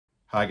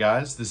Hi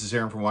guys, this is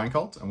Aaron from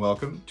WINECULT and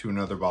welcome to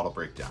another bottle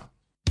breakdown.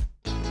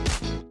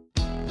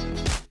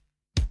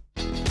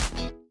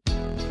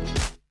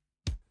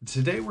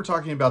 Today we're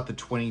talking about the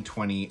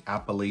 2020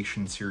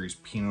 Appellation Series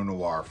Pinot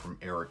Noir from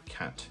Eric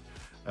Kent.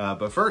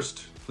 But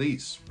first,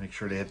 please make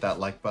sure to hit that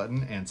like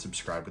button and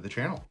subscribe to the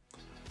channel.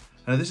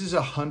 Now this is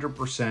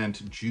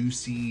 100%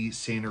 juicy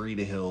Santa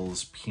Rita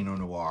Hills Pinot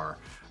Noir.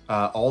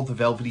 All the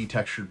velvety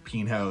textured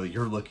Pinot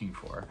you're looking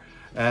for.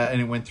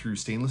 And it went through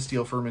stainless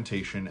steel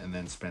fermentation and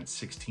then spent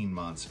 16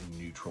 months in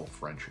neutral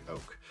French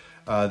oak.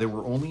 There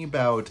were only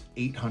about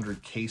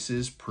 800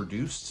 cases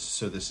produced,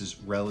 so this is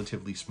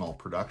relatively small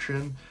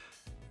production,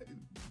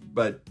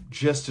 but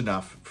just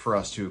enough for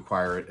us to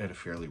acquire it at a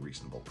fairly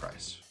reasonable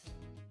price.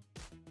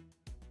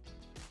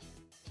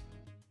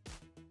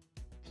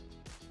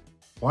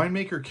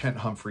 Winemaker Kent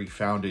Humphrey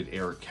founded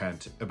Eric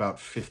Kent about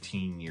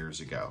 15 years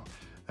ago.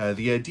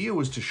 The idea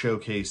was to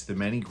showcase the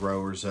many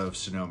growers of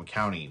Sonoma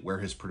County, where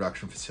his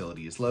production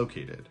facility is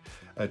located.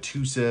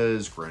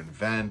 Atusas, Grand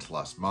Vent,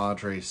 Las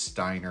Madres,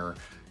 Steiner.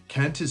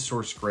 Kent has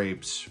sourced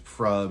grapes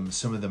from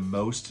some of the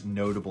most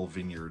notable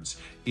vineyards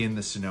in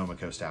the Sonoma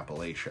Coast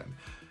appellation.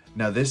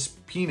 Now this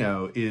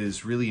Pinot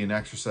is really an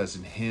exercise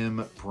in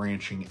him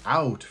branching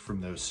out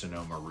from those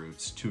Sonoma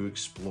roots to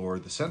explore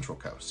the Central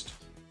Coast.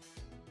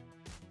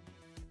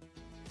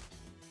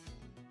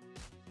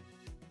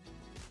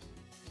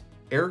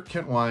 Eric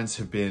Kent wines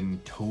have been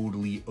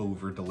totally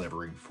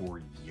over-delivering for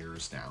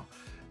years now.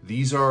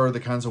 These are the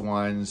kinds of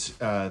wines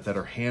that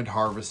are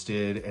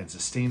hand-harvested and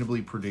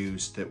sustainably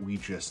produced that we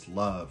just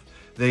love.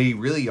 They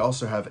really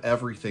also have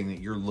everything that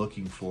you're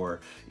looking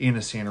for in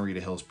a Santa Rita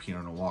Hills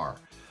Pinot Noir.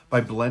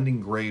 By blending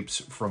grapes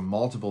from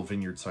multiple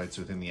vineyard sites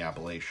within the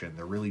appellation,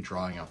 they're really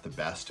drawing out the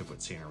best of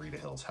what Santa Rita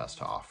Hills has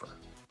to offer.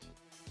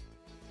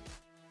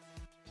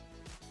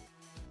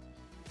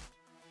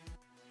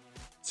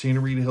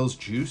 Santa Rita Hills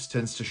juice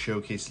tends to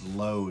showcase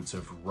loads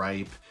of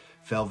ripe,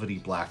 velvety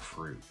black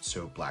fruit.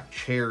 So black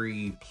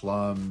cherry,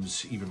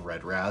 plums, even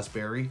red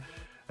raspberry,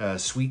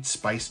 sweet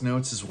spice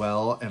notes as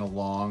well, and a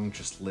long,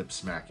 just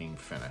lip-smacking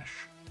finish.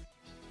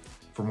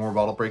 For more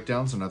bottle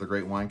breakdowns and other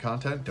great wine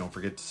content, don't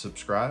forget to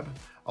subscribe.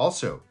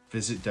 Also,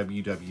 visit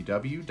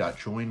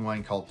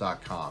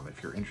www.joinwinecult.com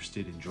if you're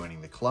interested in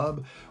joining the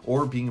club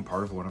or being a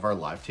part of one of our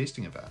live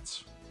tasting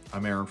events.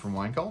 I'm Aaron from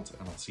WINECULT,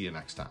 and I'll see you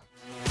next time.